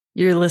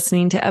You're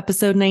listening to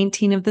episode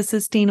 19 of the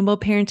Sustainable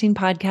Parenting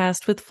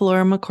Podcast with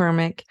Flora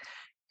McCormick,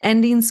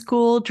 Ending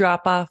School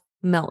Drop-Off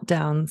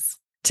Meltdowns.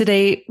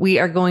 Today, we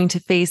are going to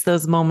face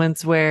those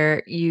moments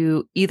where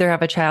you either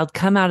have a child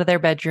come out of their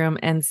bedroom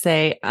and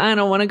say, I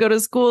don't want to go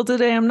to school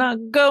today, I'm not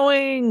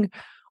going,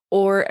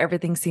 or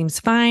everything seems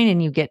fine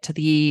and you get to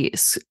the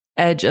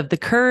edge of the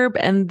curb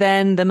and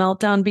then the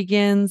meltdown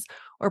begins,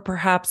 or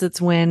perhaps it's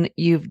when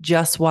you've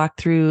just walked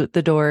through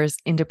the doors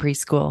into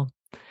preschool.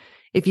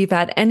 If you've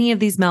had any of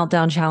these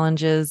meltdown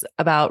challenges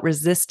about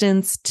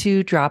resistance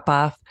to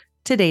drop-off,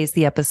 today's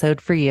the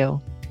episode for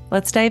you.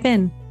 Let's dive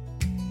in.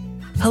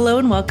 Hello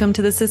and welcome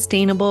to the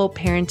Sustainable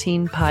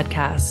Parenting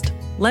Podcast.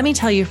 Let me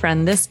tell you,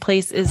 friend, this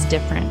place is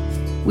different.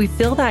 We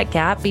fill that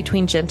gap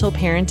between gentle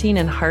parenting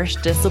and harsh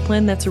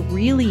discipline that's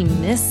really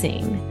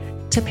missing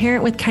to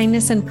parent with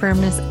kindness and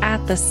firmness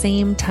at the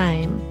same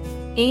time,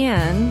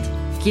 and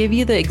give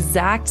you the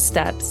exact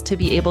steps to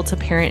be able to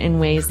parent in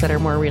ways that are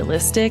more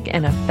realistic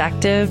and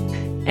effective,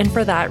 and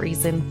for that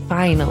reason,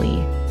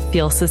 finally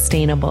feel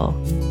sustainable.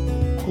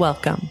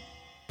 Welcome.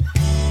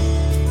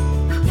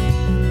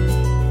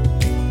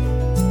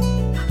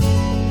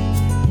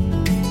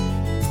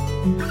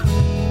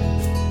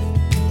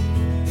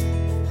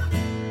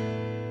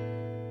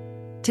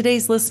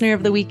 Today's listener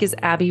of the week is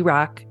Abby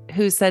Rock,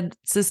 who said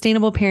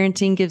sustainable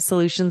parenting gives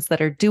solutions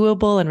that are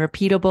doable and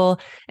repeatable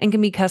and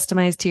can be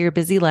customized to your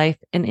busy life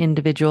and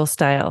individual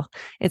style.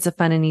 It's a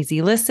fun and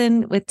easy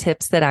listen with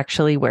tips that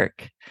actually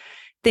work.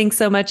 Thanks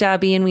so much,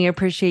 Abby, and we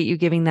appreciate you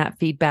giving that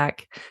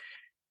feedback.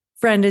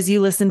 Friend, as you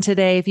listen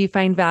today, if you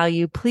find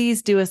value,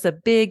 please do us a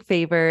big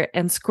favor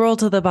and scroll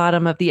to the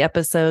bottom of the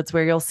episodes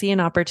where you'll see an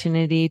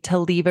opportunity to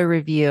leave a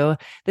review.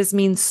 This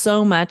means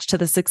so much to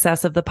the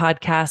success of the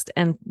podcast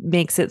and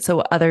makes it so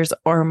others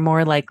are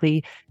more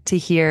likely to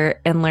hear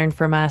and learn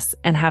from us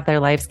and have their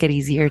lives get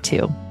easier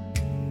too.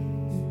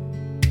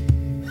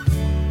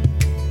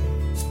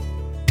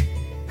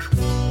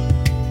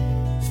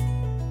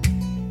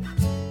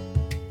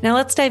 Now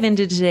let's dive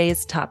into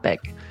today's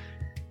topic.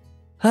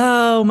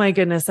 Oh my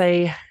goodness,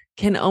 I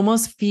can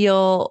almost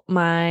feel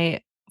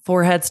my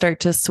forehead start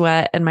to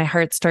sweat and my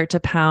heart start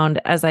to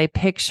pound as I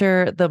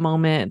picture the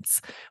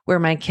moments where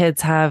my kids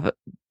have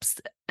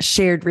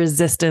shared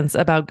resistance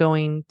about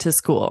going to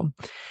school.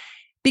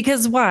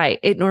 Because why?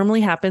 It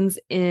normally happens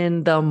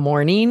in the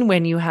morning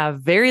when you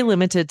have very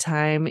limited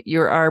time.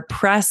 You are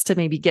pressed to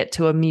maybe get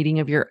to a meeting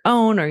of your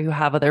own, or you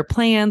have other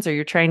plans, or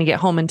you're trying to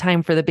get home in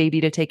time for the baby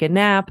to take a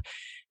nap.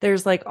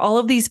 There's like all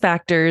of these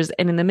factors.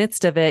 And in the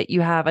midst of it,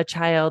 you have a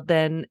child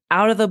then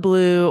out of the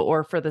blue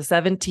or for the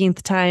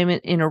 17th time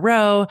in a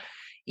row.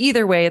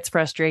 Either way, it's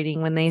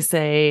frustrating when they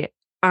say,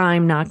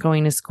 I'm not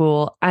going to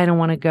school. I don't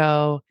want to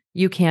go.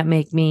 You can't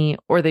make me.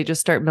 Or they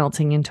just start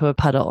melting into a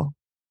puddle.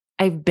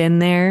 I've been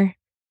there.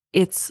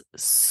 It's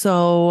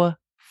so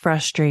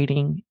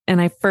frustrating.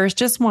 And I first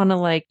just want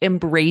to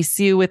embrace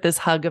you with this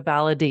hug of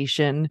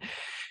validation.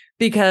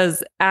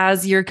 Because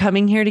as you're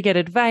coming here to get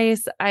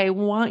advice, I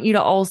want you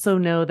to also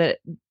know that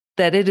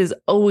it is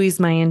always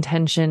my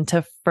intention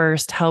to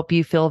first help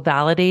you feel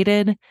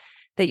validated,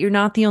 that you're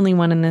not the only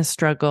one in this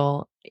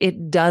struggle.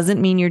 It doesn't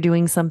mean you're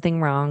doing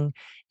something wrong.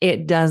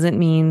 It doesn't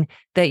mean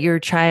that your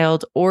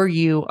child or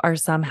you are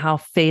somehow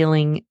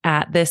failing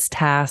at this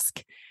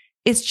task.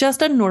 It's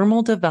just a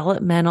normal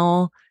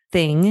developmental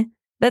thing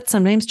that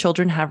sometimes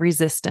children have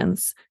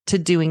resistance to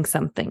doing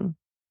something.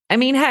 I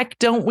mean, heck,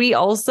 don't we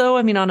also?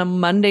 I mean, on a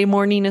Monday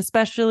morning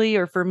especially,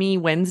 or for me,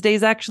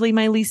 Wednesday's actually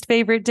my least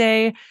favorite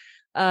day.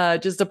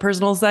 Just a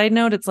personal side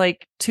note, it's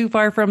like too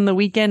far from the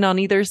weekend on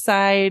either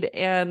side,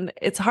 and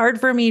it's hard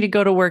for me to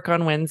go to work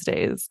on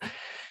Wednesdays.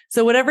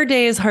 So whatever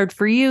day is hard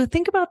for you,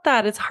 think about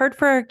that. It's hard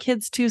for our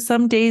kids too.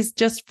 Some days,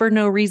 just for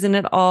no reason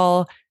at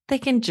all, they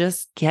can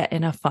just get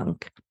in a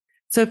funk.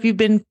 So if you've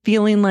been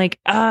feeling like,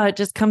 it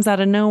just comes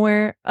out of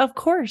nowhere, of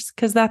course,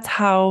 because that's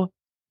how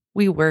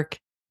we work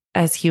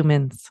as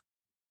humans.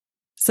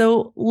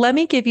 So let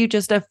me give you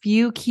just a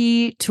few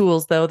key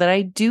tools, though, that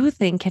I do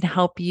think can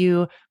help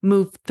you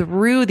move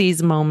through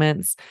these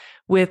moments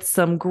with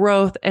some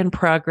growth and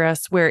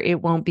progress where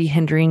it won't be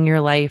hindering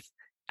your life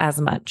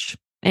as much.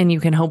 And you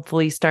can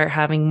hopefully start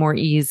having more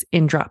ease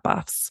in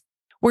drop-offs.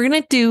 We're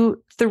going to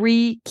do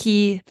 3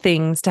 key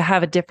things to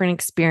have a different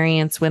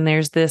experience when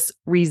there's this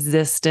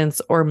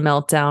resistance or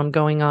meltdown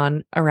going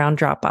on around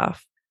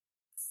drop-off.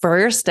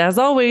 First, as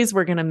always,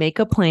 we're going to make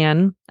a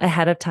plan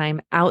ahead of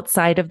time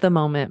outside of the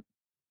moment.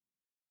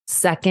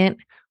 Second,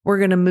 we're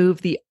going to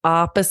move the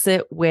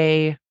opposite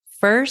way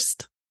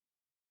first.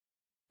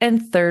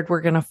 And third, we're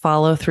going to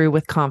follow through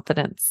with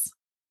confidence.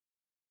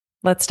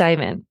 Let's dive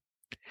in.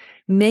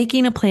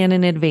 Making a plan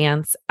in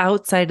advance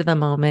outside of the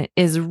moment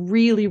is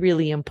really,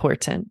 really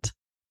important.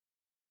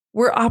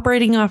 We're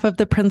operating off of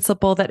the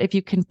principle that if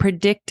you can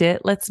predict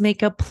it, let's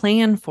make a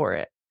plan for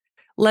it.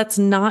 Let's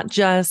not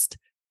just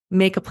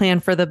make a plan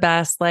for the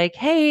best, like,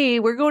 hey,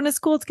 we're going to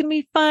school. It's going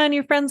to be fun.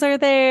 Your friends are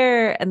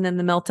there. And then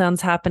the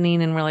meltdown's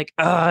happening and we're like,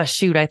 oh,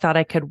 shoot, I thought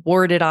I could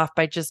ward it off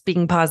by just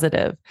being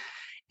positive.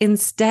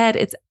 Instead,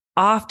 it's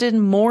often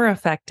more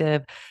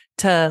effective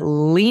to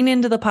lean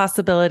into the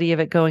possibility of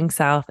it going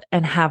south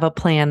and have a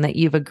plan that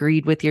you've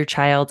agreed with your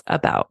child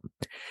about.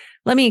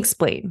 Let me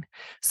explain.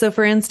 So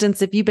for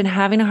instance, if you've been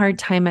having a hard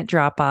time at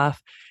drop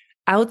off,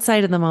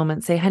 outside of the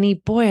moment, say, honey,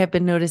 boy, I've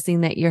been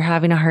noticing that you're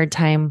having a hard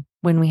time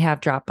when we have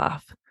drop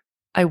off.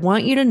 I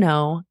want you to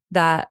know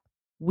that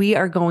we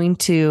are going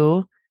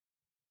to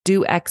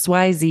do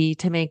XYZ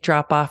to make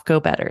drop off go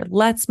better.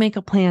 Let's make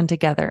a plan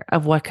together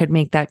of what could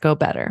make that go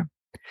better.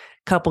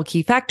 Couple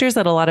key factors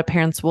that a lot of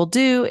parents will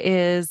do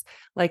is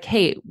like,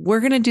 hey, we're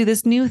going to do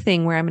this new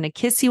thing where I'm going to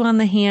kiss you on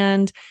the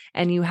hand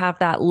and you have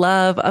that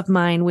love of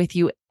mine with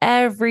you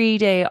every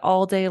day,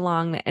 all day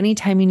long, that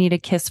anytime you need a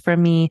kiss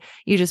from me,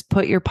 you just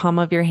put your palm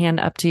of your hand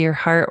up to your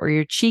heart or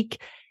your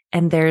cheek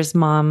and there's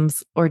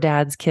mom's or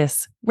dad's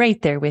kiss right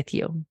there with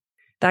you.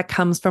 That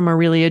comes from a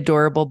really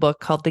adorable book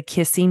called The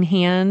Kissing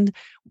Hand,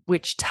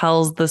 which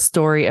tells the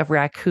story of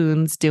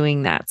raccoons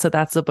doing that. So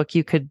that's a book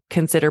you could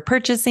consider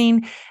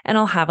purchasing, and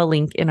I'll have a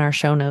link in our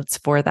show notes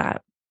for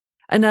that.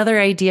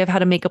 Another idea of how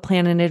to make a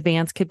plan in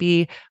advance could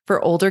be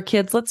for older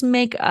kids. Let's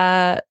make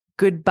a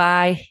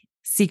goodbye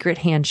secret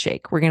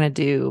handshake. We're going to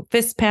do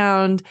fist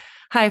pound,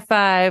 high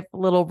five,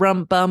 little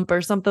rump bump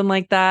or something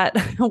like that.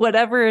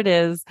 Whatever it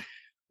is,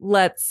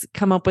 let's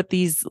come up with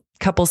these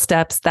couple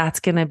steps.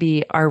 That's going to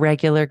be our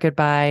regular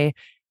goodbye,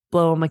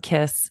 blow them a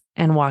kiss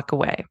and walk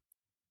away.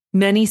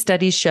 Many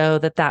studies show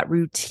that that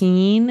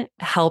routine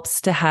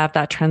helps to have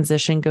that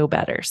transition go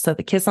better. So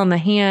the kiss on the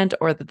hand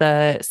or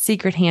the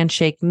secret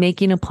handshake,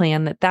 making a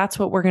plan that that's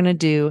what we're going to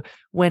do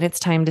when it's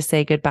time to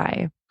say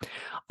goodbye.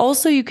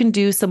 Also, you can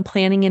do some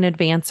planning in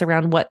advance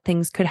around what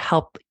things could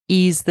help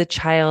ease the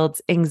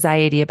child's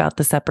anxiety about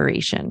the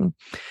separation.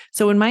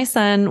 So when my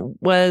son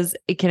was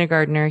a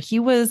kindergartner, he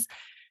was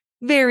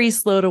very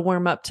slow to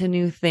warm up to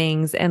new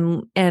things.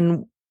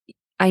 And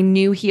I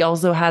knew he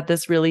also had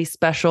this really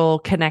special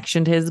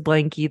connection to his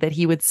blankie that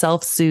he would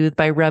self-soothe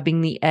by rubbing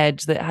the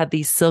edge that had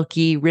these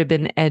silky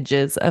ribbon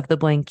edges of the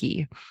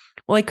blankie.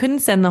 Well, I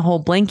couldn't send the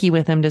whole blankie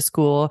with him to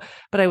school,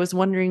 but I was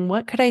wondering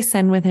what could I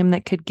send with him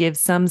that could give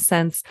some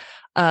sense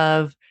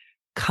of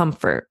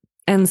comfort.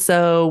 And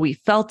so we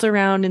felt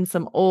around in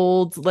some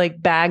old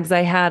like bags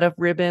I had of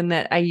ribbon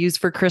that I used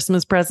for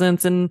Christmas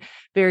presents and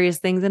various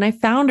things. And I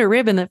found a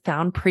ribbon that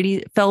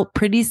felt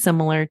pretty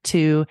similar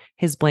to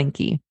his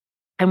blankie.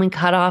 And we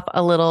cut off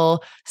a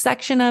little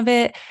section of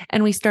it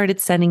and we started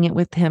sending it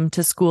with him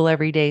to school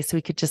every day so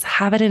he could just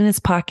have it in his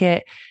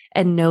pocket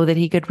and know that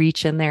he could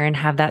reach in there and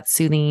have that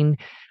soothing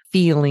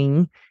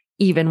feeling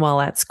even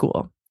while at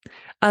school.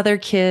 Other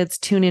kids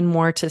tune in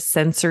more to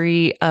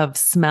sensory of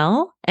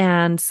smell.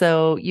 And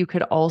so you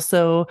could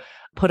also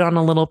put on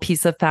a little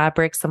piece of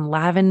fabric, some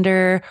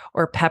lavender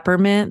or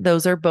peppermint.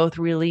 Those are both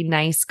really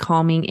nice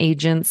calming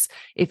agents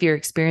if you're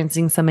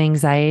experiencing some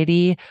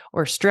anxiety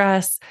or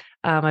stress.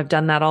 I've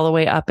done that all the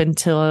way up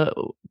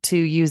until to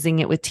using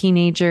it with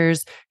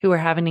teenagers who are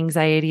having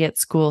anxiety at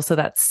school. So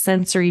that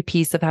sensory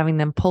piece of having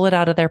them pull it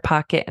out of their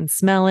pocket and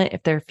smell it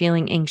if they're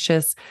feeling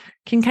anxious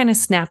can kind of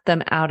snap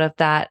them out of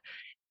that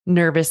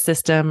nervous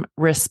system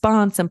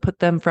response and put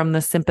them from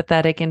the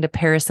sympathetic into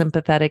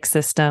parasympathetic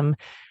system,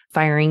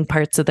 firing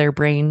parts of their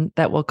brain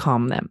that will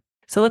calm them.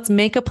 So let's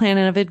make a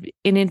plan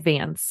in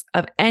advance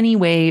of any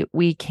way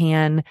we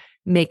can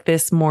make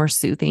this more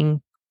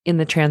soothing in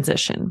the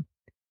transition.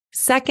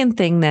 Second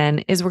thing then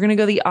is we're going to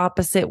go the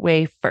opposite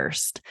way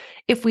first.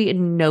 If we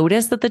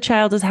notice that the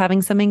child is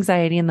having some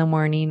anxiety in the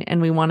morning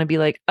and we want to be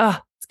like, oh,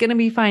 it's going to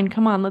be fine.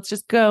 Come on, let's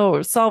just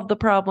go solve the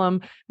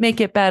problem,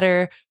 make it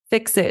better,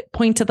 fix it,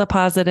 point to the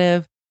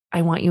positive.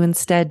 I want you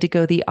instead to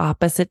go the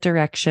opposite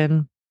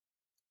direction,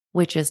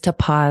 which is to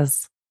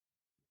pause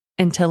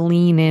and to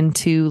lean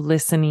into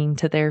listening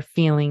to their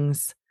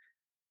feelings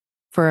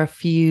for a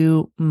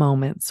few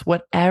moments.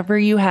 Whatever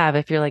you have,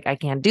 if you're like, I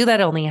can't do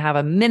that, I only have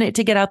a minute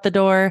to get out the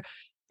door,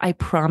 I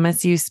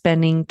promise you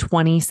spending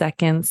 20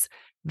 seconds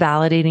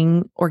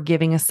validating or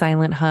giving a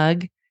silent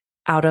hug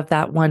out of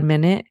that 1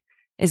 minute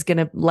is going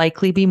to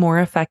likely be more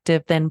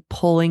effective than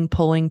pulling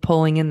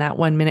in that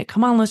 1 minute.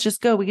 Come on, let's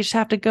just go. We just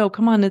have to go.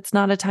 Come on, it's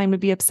not a time to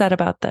be upset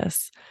about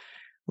this.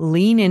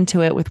 Lean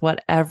into it with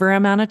whatever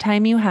amount of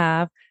time you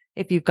have.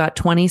 If you've got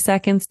 20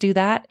 seconds, do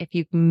that. If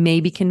you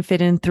maybe can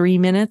fit in 3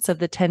 minutes of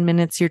the 10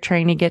 minutes you're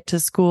trying to get to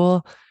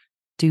school,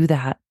 do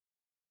that.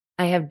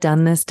 I have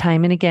done this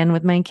time and again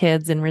with my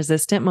kids in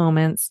resistant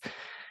moments.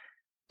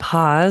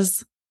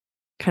 Pause,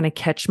 kind of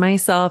catch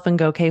myself and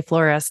go, okay,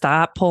 Flora,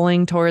 stop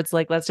pulling towards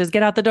like, let's just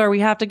get out the door. We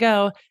have to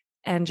go.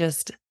 And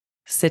just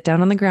sit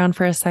down on the ground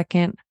for a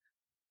second,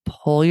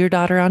 pull your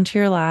daughter onto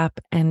your lap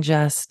and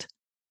just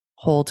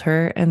hold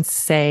her and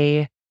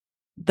say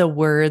the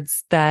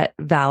words that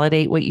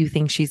validate what you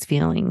think she's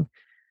feeling.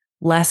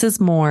 Less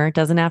is more,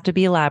 doesn't have to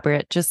be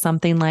elaborate, just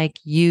something like,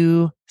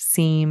 you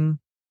seem,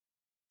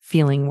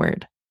 feeling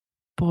word.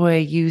 Boy,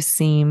 you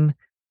seem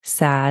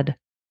sad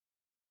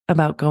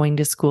about going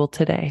to school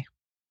today.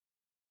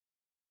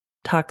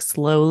 Talk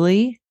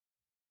slowly,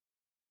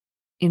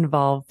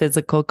 involve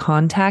physical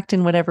contact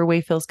in whatever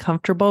way feels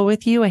comfortable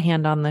with you, a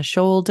hand on the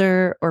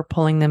shoulder or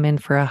pulling them in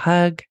for a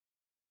hug.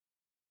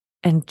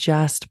 and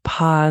just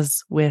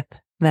pause with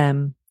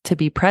them to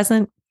be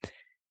present.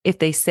 If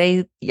they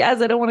say,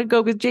 yes, I don't want to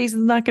go because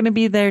Jason's not going to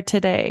be there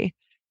today,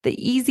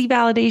 the easy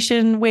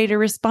validation way to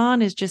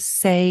respond is just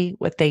say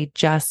what they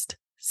just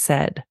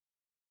said.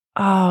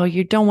 Oh,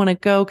 you don't want to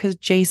go because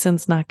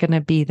Jason's not going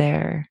to be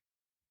there.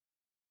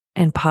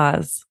 And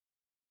pause.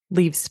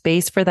 Leave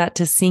space for that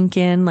to sink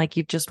in, like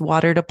you've just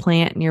watered a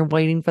plant and you're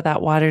waiting for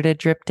that water to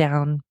drip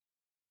down.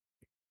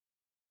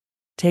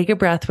 Take a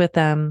breath with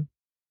them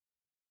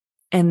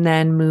and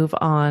then move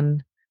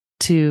on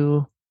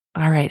to,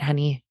 all right,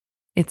 honey,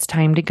 it's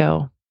time to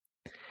go.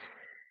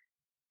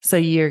 So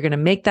you're going to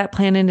make that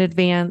plan in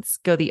advance,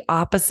 go the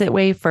opposite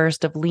way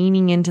first of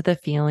leaning into the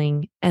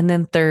feeling. And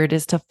then third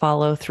is to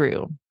follow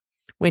through.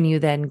 When you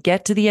then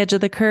get to the edge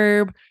of the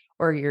curb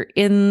or you're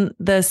in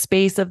the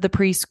space of the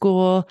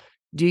preschool,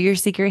 do your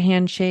secret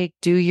handshake,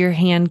 do your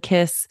hand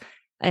kiss,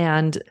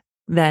 and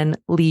then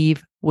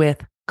leave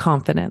with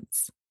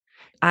confidence.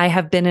 I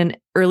have been an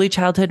early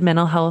childhood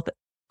mental health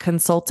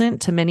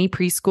consultant to many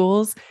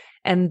preschools,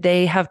 and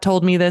they have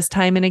told me this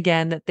time and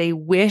again that they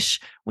wish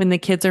when the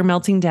kids are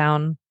melting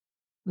down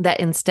that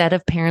instead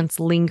of parents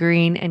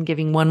lingering and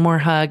giving one more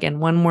hug and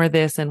one more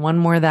this and one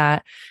more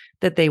that,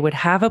 that they would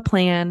have a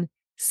plan,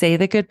 say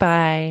the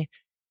goodbye,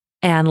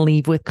 and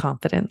leave with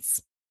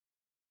confidence.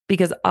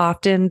 Because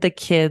often the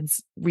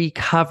kids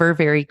recover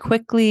very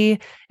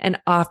quickly, and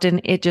often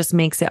it just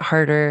makes it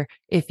harder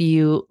if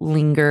you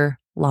linger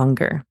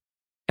longer.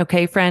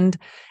 Okay, friend?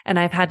 And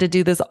I've had to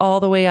do this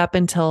all the way up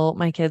until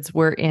my kids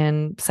were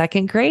in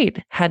second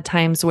grade. Had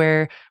times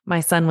where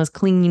my son was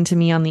clinging to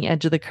me on the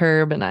edge of the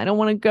curb and I don't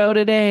want to go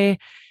today.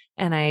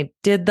 And I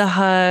did the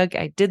hug,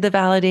 I did the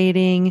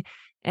validating,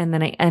 and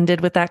then I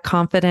ended with that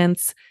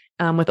confidence.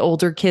 With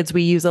older kids,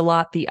 we use a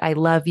lot the I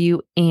love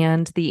you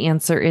and the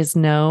answer is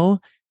no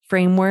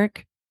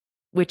framework,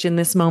 which in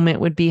this moment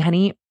would be,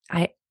 honey,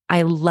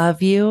 I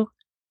love you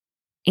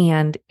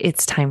and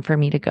it's time for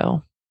me to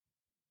go.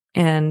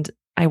 And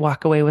I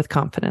walk away with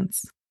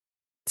confidence.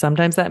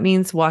 Sometimes that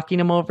means walking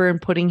him over and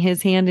putting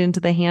his hand into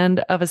the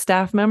hand of a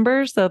staff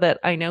member so that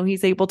I know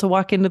he's able to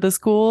walk into the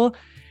school.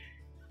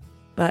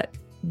 But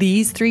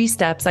these 3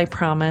 steps, I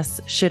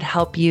promise, should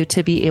help you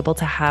to be able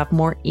to have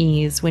more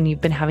ease when you've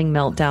been having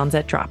meltdowns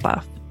at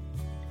drop-off.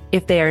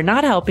 If they are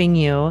not helping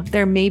you,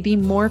 there may be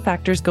more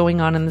factors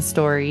going on in the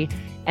story,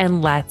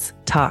 and let's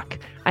talk.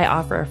 I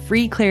offer a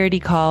free clarity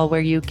call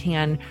where you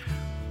can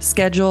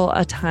schedule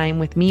a time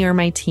with me or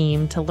my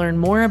team to learn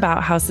more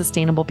about how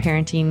sustainable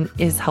parenting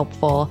is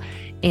helpful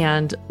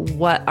and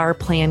what our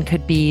plan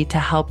could be to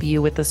help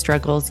you with the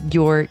struggles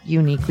you're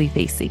uniquely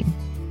facing.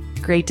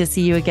 Great to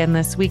see you again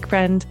this week,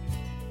 friend.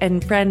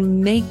 And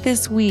friend, make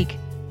this week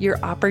your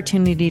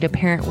opportunity to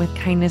parent with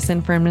kindness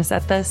and firmness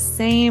at the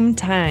same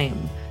time,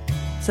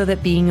 so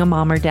that being a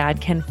mom or dad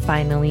can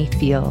finally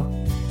feel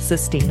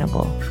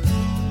sustainable.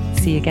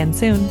 See you again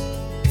soon.